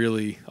way to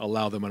really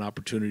allow them an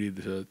opportunity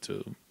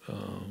to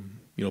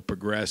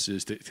progress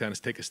is to kind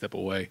of take a step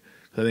away.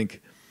 I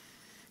think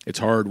it's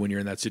hard when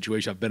you're in that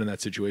situation. I've been in that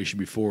situation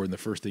before, and the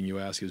first thing you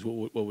ask is,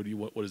 what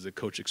does the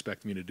coach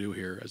expect me to do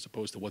here, as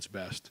opposed to what's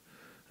best.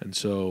 And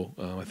so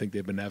I think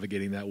they've been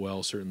navigating that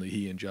well. Certainly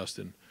he and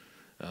Justin,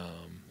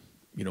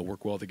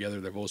 work well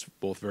together. They're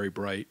both very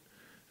bright.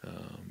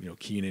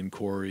 Keenan,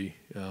 Corey,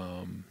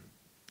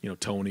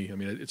 Tony. I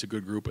mean, it's a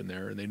good group in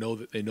there, and they know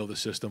the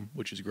system,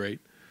 which is great.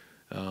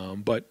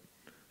 But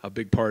a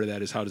big part of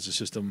that is how does the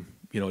system,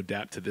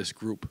 adapt to this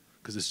group,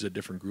 because this is a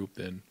different group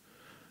than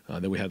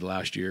we had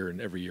last year,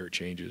 and every year it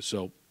changes.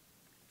 So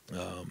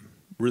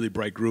really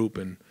bright group,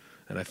 and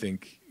I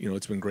think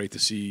it's been great to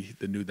see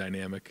the new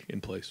dynamic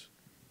in place.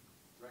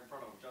 Right in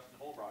front of him, Justin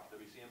Holbrook,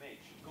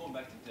 WCMH. Going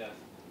back to Dev,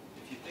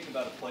 if you think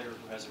about a player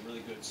who has a really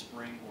good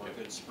spring or a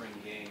good spring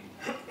game,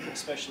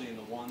 especially in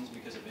the ones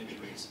because of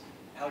injuries,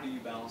 how do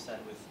you balance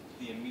that with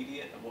the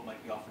immediate of what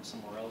might be offered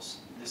somewhere else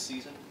this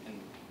season and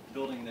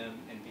building them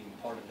and being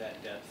part of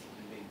that depth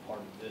and being part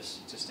of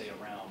this to stay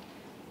around?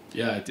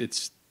 Yeah,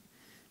 it's.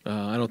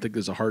 I don't think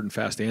there's a hard and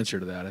fast answer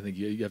to that. I think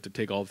you have to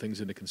take all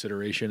things into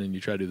consideration, and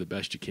you try to do the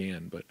best you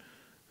can. But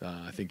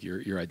I think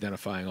you're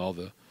identifying all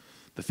the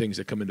things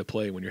that come into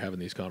play when you're having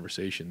these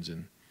conversations.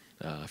 And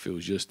if it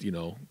was just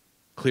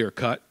clear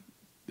cut,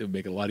 it would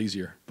make it a lot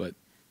easier. But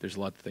there's a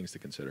lot of things to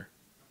consider.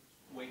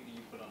 Weight do you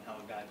put on how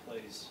a guy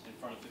plays in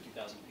front of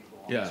 50,000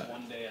 people on Yeah. this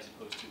one day as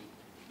opposed to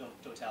the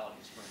totality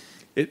of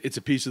spring? It's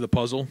a piece of the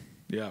puzzle,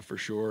 yeah, for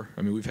sure.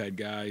 I mean, we've had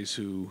guys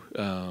who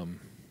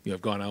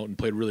have gone out and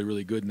played really,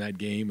 really good in that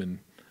game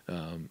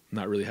and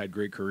not really had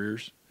great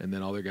careers, and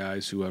then other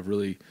guys who have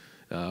really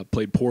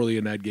played poorly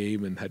in that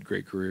game and had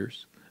great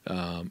careers.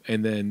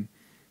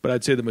 But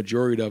I'd say the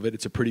majority of it,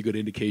 it's a pretty good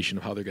indication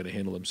of how they're going to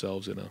handle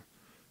themselves in a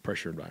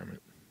pressure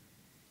environment.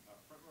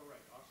 Front row right,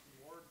 Austin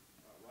Ward,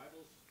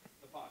 Rivals,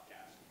 the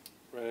podcast.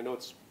 Right, I know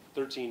it's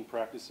 13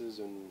 practices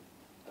and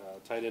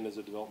tight end is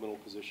a developmental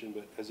position,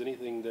 but has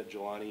anything that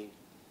Jelani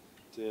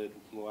did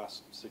in the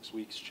last 6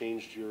 weeks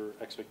changed your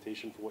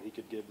expectation for what he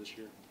could give this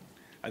year?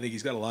 I think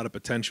he's got a lot of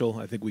potential.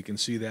 I think we can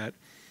see that.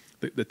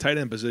 The tight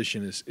end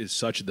position is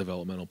such a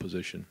developmental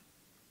position,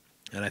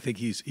 and I think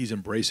he's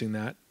embracing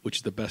that, which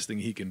is the best thing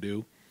he can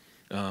do,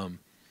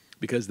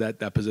 because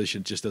that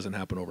position just doesn't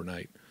happen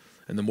overnight.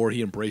 And the more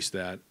he embraced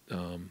that,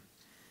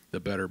 the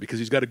better, because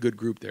he's got a good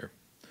group there.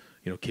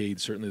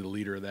 Cade's certainly the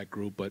leader of that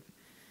group, but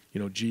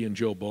G and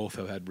Joe both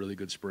have had really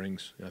good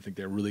springs. I think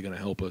they're really going to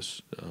help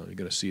us. You're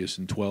going to see us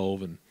in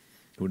 12, and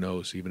who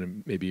knows,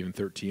 maybe even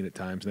 13 at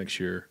times next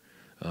year.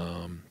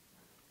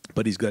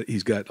 But he's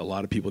got a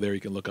lot of people there he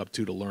can look up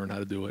to learn how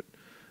to do it,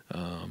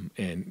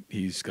 and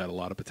he's got a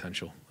lot of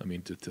potential. I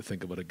mean, to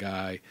think about a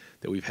guy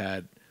that we've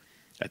had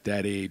at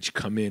that age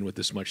come in with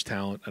this much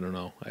talent, I don't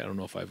know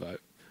if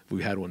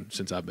we've had one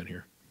since I've been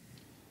here.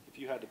 If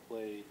you had to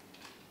play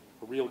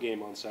a real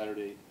game on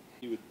Saturday,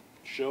 you would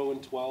show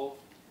in 12.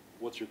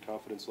 What's your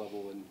confidence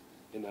level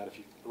in that? If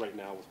you right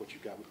now with what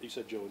you've got, you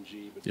said Joe and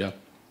G, but yeah,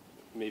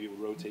 maybe it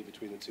would rotate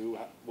between the two.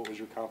 What was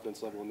your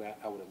confidence level in that?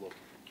 How would it look?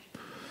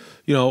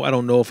 I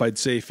don't know if I'd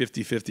say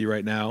 50-50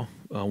 right now.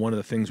 One of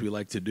the things we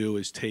like to do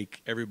is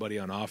take everybody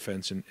on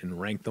offense and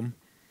rank them,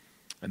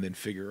 and then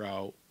figure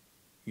out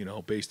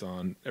based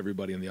on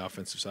everybody on the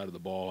offensive side of the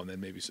ball, and then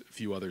maybe a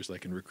few others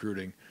like in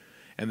recruiting,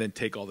 and then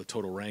take all the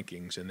total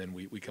rankings, and then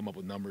we come up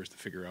with numbers to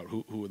figure out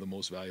who are the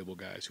most valuable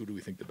guys, who do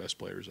we think the best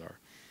players are.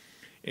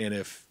 And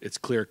if it's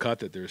clear cut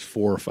that there's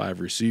 4 or 5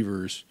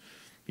 receivers,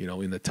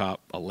 in the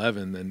top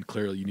 11, then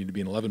clearly you need to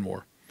be in 11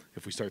 more.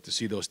 If we start to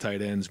see those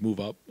tight ends move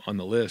up on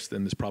the list,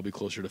 then it's probably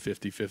closer to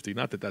 50-50.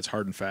 Not that that's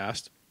hard and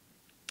fast,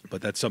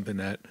 but that's something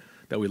that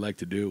we like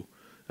to do,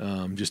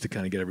 just to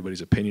kind of get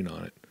everybody's opinion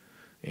on it.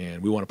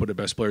 And we want to put the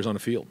best players on the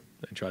field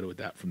and try to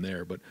adapt from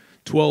there. But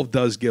 12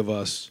 does give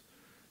us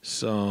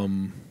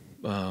some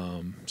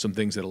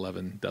things that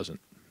 11 doesn't.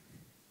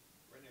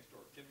 Right next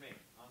door, Kim May,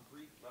 on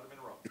 3, let him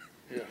interrupt.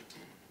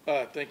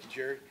 Yeah. Thank you,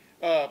 Jerry.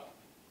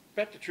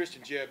 Back to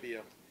Tristan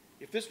Gebbia.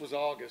 If this was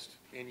August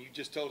and you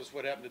just told us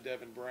what happened to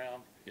Devin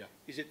Brown, yeah,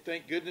 is it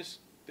thank goodness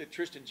that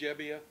Tristan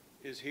Gebbia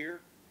is here?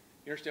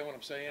 You understand what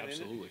I'm saying?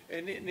 Absolutely.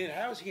 And then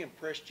how has he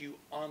impressed you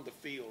on the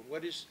field?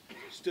 What has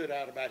stood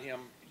out about him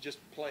just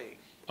playing?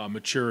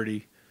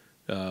 Maturity,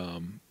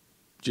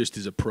 just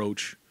his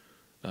approach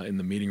in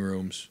the meeting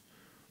rooms,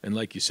 and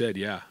like you said,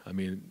 yeah, I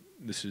mean,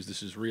 this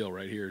is real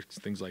right here.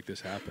 Things like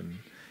this happen,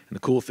 and the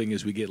cool thing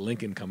is we get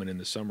Lincoln coming in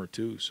this summer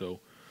too, so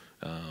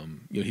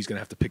he's going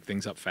to have to pick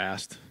things up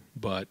fast.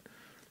 But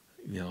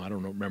I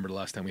don't remember the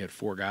last time we had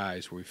 4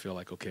 guys where we feel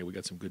like, okay, we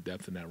got some good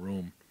depth in that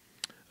room.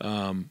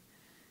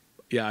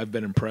 Yeah, I've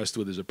been impressed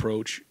with his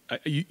approach.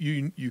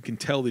 You can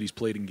tell that he's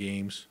played in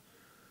games.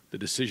 The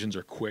decisions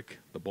are quick.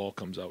 The ball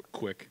comes out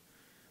quick.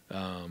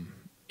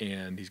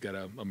 And he's got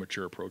a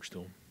mature approach to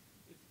him.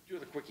 Two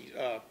other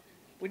quickies.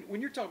 When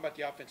you're talking about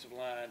the offensive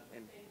line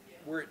and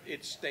where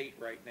it's state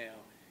right now,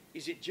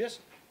 is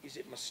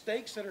it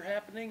mistakes that are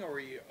happening, or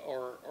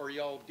are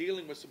y'all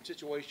dealing with some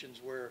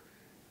situations where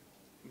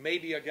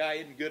maybe a guy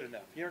isn't good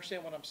enough? You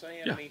understand what I'm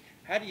saying? Yeah. I mean,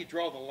 how do you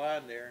draw the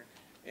line there?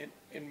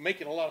 And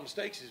making a lot of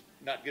mistakes is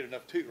not good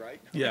enough too,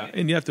 right? Yeah,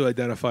 and you have to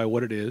identify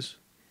what it is.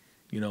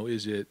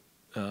 Is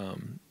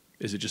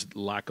it just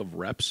lack of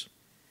reps?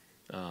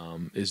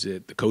 Is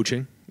it the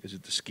coaching? Is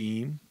it the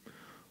scheme?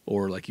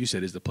 Or like you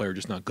said, is the player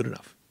just not good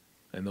enough?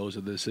 And those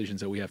are the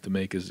decisions that we have to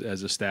make as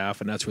a staff,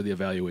 and that's where the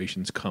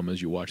evaluations come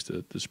as you watch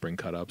the spring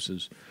cut-ups.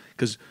 Is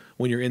because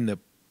when you're in the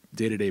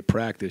day-to-day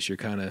practice, you're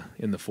kind of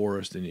in the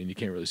forest and you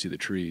can't really see the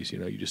trees.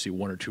 You just see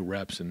 1 or 2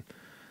 reps, and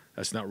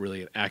that's not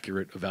really an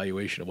accurate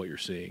evaluation of what you're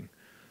seeing.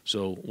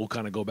 So we'll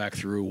kind of go back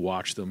through,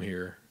 watch them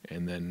here,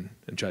 and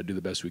try to do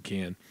the best we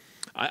can.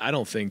 I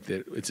don't think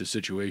that it's a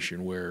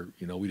situation where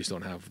we just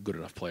don't have good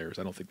enough players.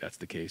 I don't think that's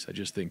the case. I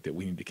just think that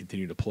we need to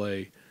continue to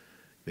play.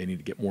 They need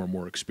to get more and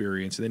more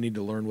experience, and they need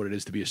to learn what it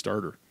is to be a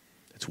starter.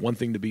 It's one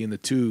thing to be in the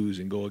 2s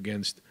and go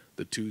against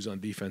the 2s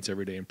on defense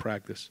every day in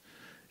practice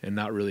and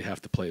not really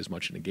have to play as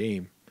much in a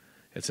game.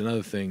 It's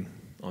another thing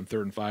on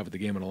 3rd and 5 with the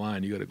game on the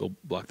line. You got to go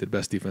block the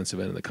best defensive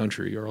end in the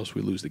country, or else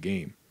we lose the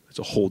game. It's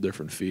a whole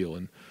different feel,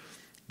 and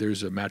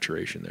there's a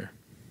maturation there.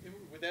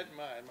 With that in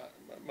mind,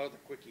 my other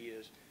quickie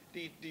is,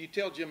 do you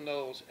tell Jim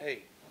Knowles,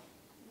 hey,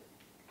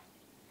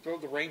 throw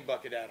the rain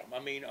bucket at him? I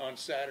mean, on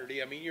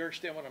Saturday. I mean, you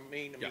understand what I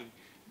mean? I mean,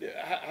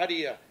 how do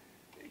you?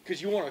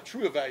 Because you want a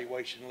true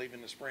evaluation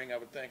leaving the spring, I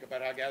would think,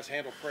 about how guys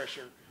handle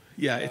pressure.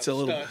 Yeah, it's a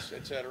little stunts,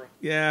 et cetera.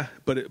 Yeah,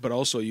 but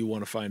also you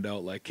want to find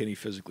out, like, can he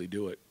physically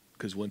do it?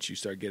 Because once you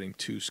start getting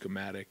too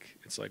schematic,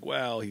 it's like,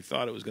 well, he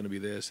thought it was going to be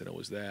this and it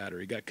was that, or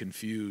he got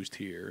confused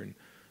here.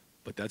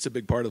 But that's a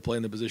big part of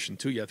playing the position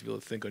too. You have to be able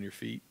to think on your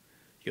feet.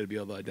 You got to be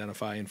able to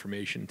identify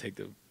information, take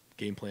the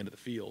game plan to the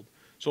field.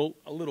 So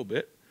a little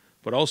bit,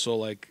 but also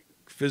like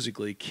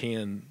physically,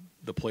 can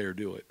the player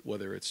do it?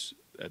 Whether it's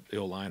at the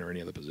O-line or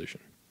any other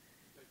position.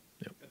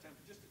 Yep. Got time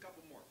for just a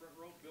couple more. Front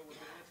row, Bill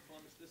Rodriguez,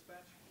 Columbus Dispatch.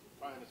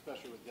 Brian,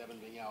 especially with Devin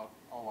being out,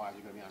 all eyes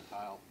are going to be on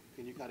Kyle.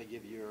 Can you kind of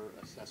give your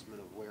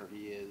assessment of where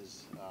he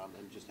is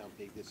and just how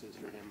big this is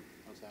for him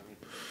on Saturday?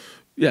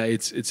 Yeah,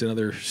 it's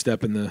another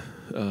step in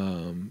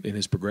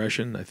his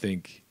progression. I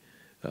think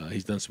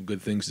he's done some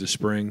good things this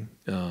spring.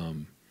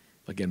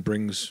 Again,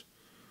 brings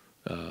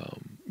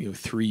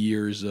 3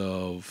 years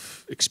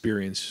of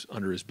experience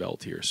under his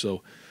belt here,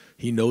 so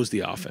he knows the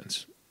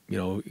offense.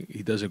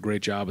 He does a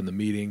great job in the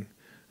meeting,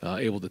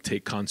 able to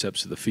take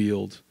concepts to the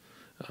field.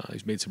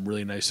 He's made some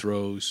really nice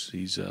throws.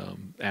 He's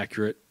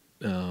accurate.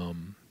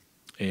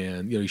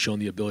 And he's shown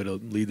the ability to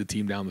lead the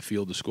team down the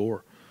field to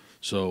score.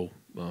 So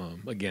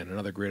again,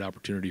 another great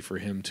opportunity for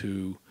him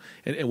to,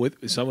 and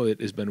with some of it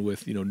has been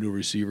with new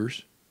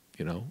receivers,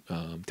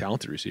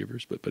 talented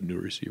receivers, but new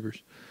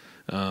receivers,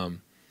 and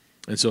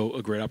so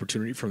a great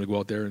opportunity for him to go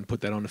out there and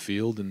put that on the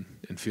field and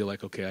feel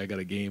like, okay, I got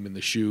a game in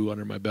the shoe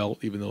under my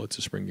belt, even though it's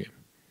a spring game.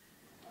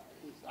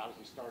 He's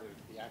obviously started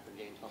the Akron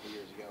game a couple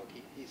years ago.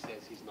 He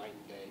says he's night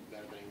and day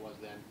better than he was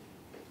then.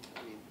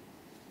 I mean,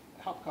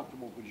 how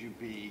comfortable would you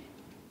be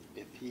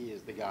if he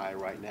is the guy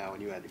right now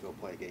and you had to go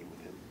play a game with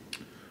him?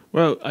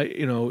 Well,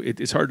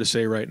 it's hard to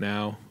say right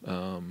now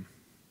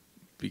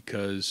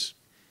because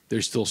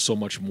there's still so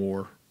much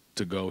more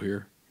to go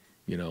here.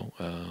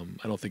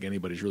 I don't think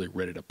anybody's really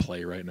ready to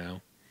play right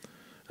now.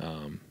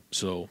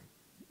 So,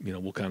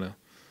 we'll kind of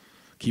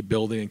keep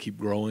building and keep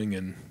growing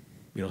and,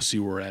 see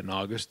where we're at in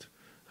August.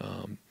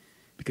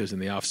 Because in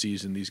the off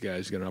season, these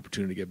guys get an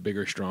opportunity to get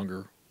bigger,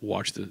 stronger,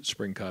 watch the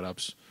spring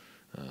cut-ups,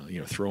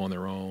 throw on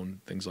their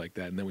own, things like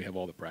that. And then we have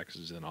all the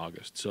practices in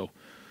August. So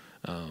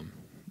we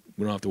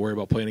don't have to worry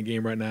about playing a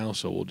game right now,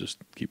 so we'll just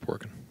keep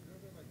working.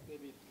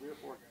 Maybe 3 or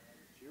 4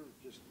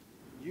 guys,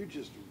 you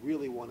just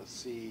really want to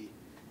see,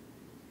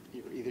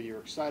 either you're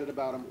excited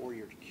about them or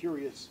you're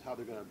curious how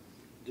they're going to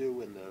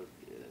do in the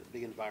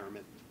big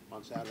environment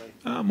on Saturday?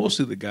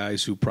 Mostly the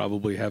guys who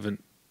probably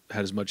haven't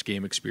had as much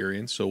game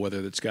experience. So whether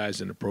it's guys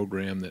in the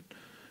program that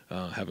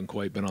haven't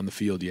quite been on the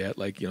field yet,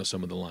 like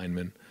some of the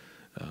linemen,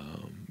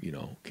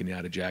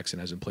 Kenyatta Jackson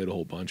hasn't played a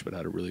whole bunch, but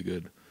had a really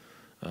good,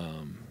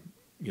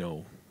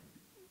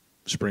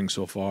 spring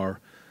so far.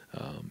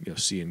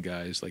 Seeing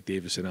guys like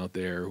Davison out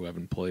there who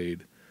haven't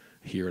played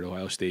here at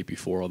Ohio State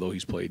before, although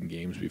he's played in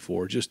games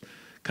before. Just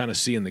kind of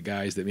seeing the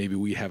guys that maybe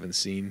we haven't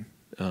seen,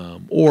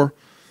 or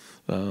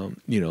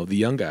the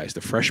young guys,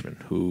 the freshmen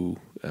who.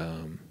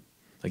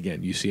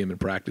 Again, you see them in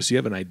practice. You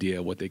have an idea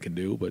of what they can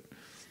do, but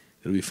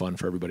it'll be fun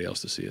for everybody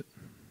else to see it.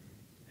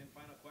 And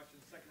final question,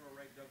 second row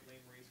rank, Doug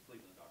Lamere's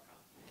Cleveland.com.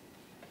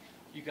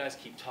 You guys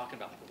keep talking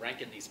about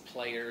ranking these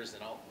players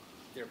and all.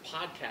 There are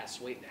podcasts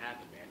waiting to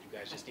happen, man. You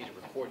guys just need to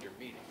record your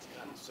meetings.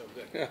 God, it's so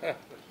good.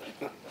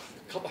 A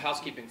couple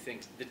housekeeping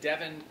things. The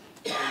Devin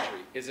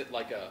injury,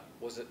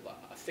 was it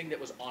a thing that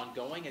was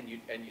ongoing and you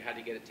had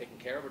to get it taken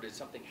care of, or did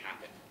something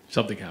happen?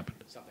 Something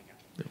happened. Something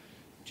happened. Yeah.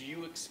 Do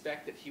you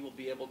expect that he will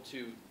be able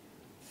to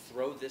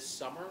throw this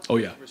summer? Oh,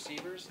 yeah. With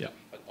receivers? Yeah.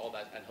 All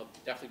that, and he'll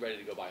definitely ready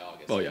to go by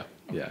August. Oh, yeah.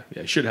 Yeah.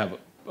 He should have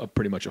a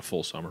pretty much a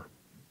full summer.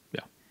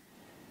 Yeah.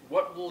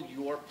 What will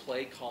your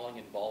play calling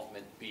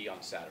involvement be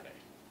on Saturday?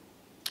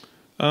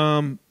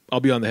 I'll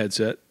be on the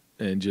headset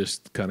and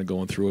just kind of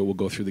going through it. We'll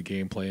go through the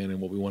game plan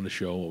and what we want to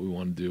show, what we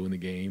want to do in the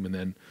game, and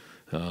then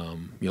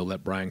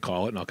let Brian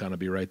call it, and I'll kind of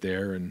be right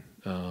there, and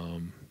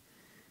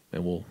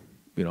we'll,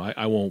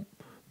 I won't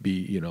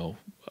be,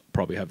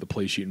 probably have the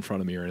play sheet in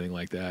front of me or anything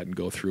like that and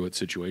go through it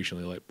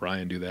situationally. Let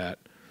Brian do that.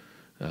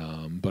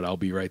 But I'll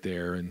be right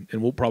there, and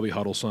we'll probably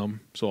huddle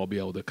some, so I'll be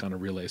able to kind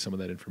of relay some of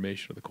that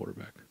information to the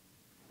quarterback.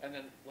 And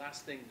then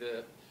last thing,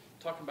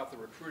 talking about the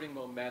recruiting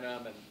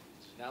momentum and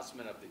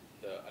announcement of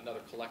another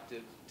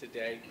collective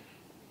today.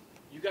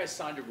 You guys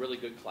signed a really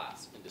good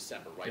class in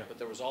December, right? Yeah. But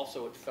there was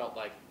also, it felt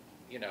like,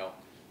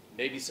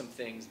 maybe some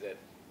things that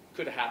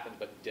could have happened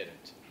but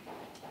didn't.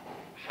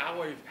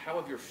 How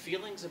have your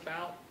feelings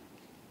about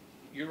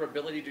your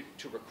ability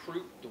to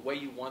recruit the way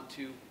you want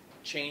to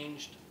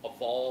changed,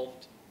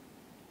 evolved,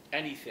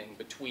 anything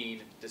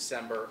between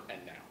December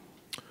and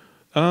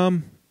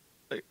now?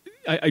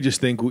 I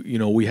just think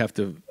we have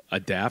to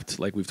adapt,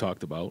 like we've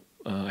talked about.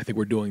 I think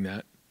we're doing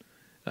that.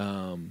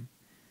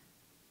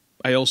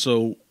 I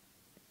also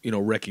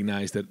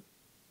recognize that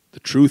the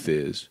truth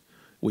is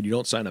when you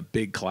don't sign a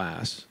big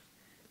class,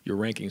 your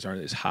rankings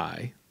aren't as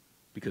high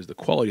because the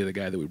quality of the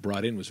guy that we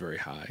brought in was very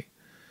high.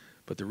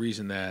 But the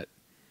reason that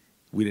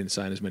we didn't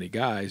sign as many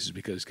guys is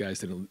because guys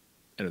didn't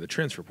enter the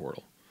transfer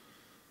portal.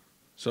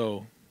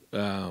 So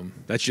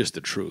that's just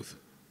the truth.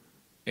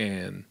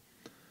 And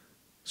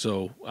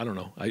so I don't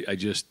know. I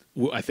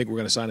think we're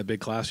going to sign a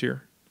big class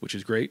here, which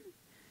is great.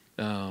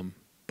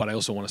 But I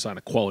also want to sign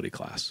a quality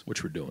class,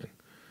 which we're doing.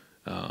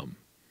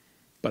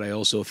 But I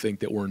also think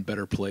that we're in a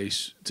better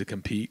place to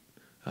compete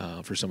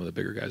for some of the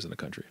bigger guys in the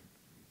country.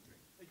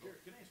 Hey, Jared,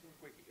 can I ask one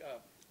quick?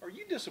 Are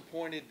you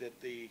disappointed that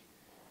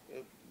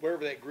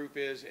wherever that group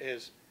is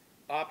has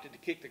opted to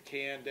kick the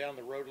can down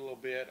the road a little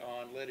bit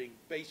on letting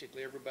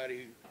basically everybody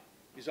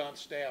who is on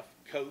staff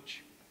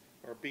coach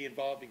or be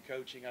involved in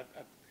coaching?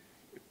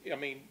 I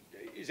mean,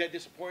 is that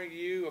disappointing to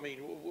you? I mean,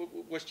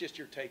 what's just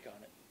your take on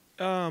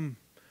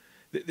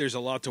it? There's a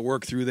lot to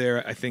work through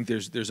there. I think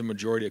there's a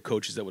majority of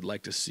coaches that would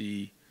like to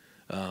see,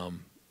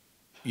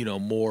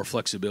 more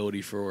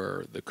flexibility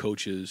for the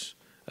coaches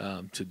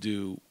to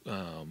do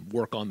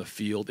work on the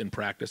field in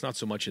practice, not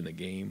so much in the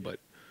game,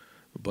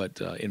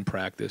 but in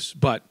practice.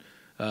 But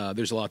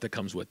there's a lot that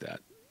comes with that.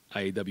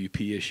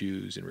 IAWP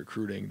issues and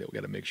recruiting that we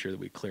got to make sure that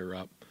we clear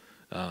up.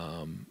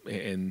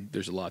 And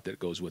there's a lot that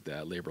goes with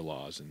that, labor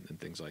laws and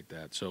things like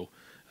that. So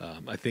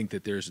I think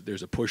that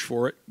there's a push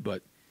for it,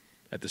 but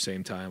at the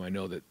same time, I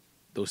know that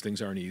those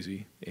things aren't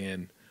easy.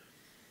 And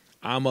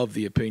I'm of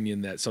the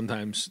opinion that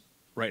sometimes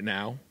right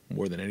now,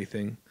 more than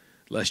anything,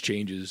 less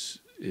changes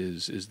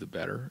is the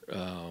better.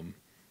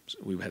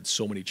 We've had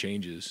so many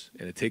changes,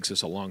 and it takes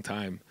us a long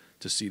time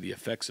to see the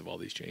effects of all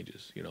these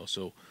changes.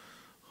 So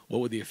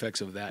what would the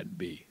effects of that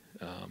be?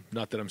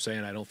 Not that I'm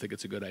saying I don't think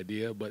it's a good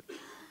idea, but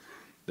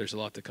there's a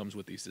lot that comes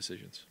with these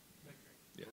decisions.